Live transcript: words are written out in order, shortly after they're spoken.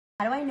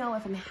How do I know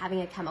if I'm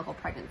having a chemical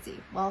pregnancy?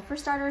 Well, for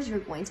starters, you're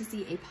going to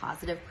see a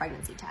positive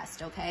pregnancy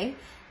test, okay?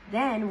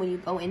 Then when you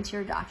go into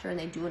your doctor and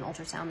they do an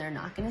ultrasound, they're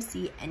not going to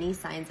see any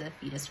signs of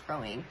fetus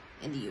growing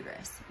in the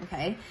uterus,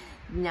 okay?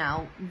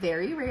 Now,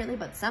 very rarely,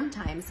 but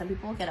sometimes, some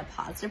people will get a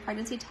positive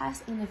pregnancy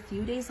test, and a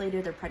few days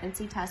later, their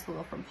pregnancy test will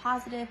go from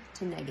positive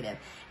to negative,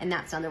 and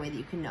that's another way that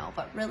you can know.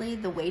 But really,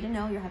 the way to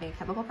know you're having a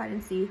chemical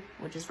pregnancy,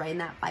 which is right in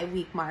that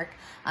 5-week mark,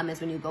 is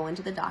when you go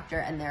into the doctor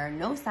and there are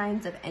no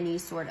signs of any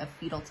sort of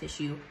fetal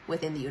tissue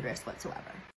within the uterus whatsoever.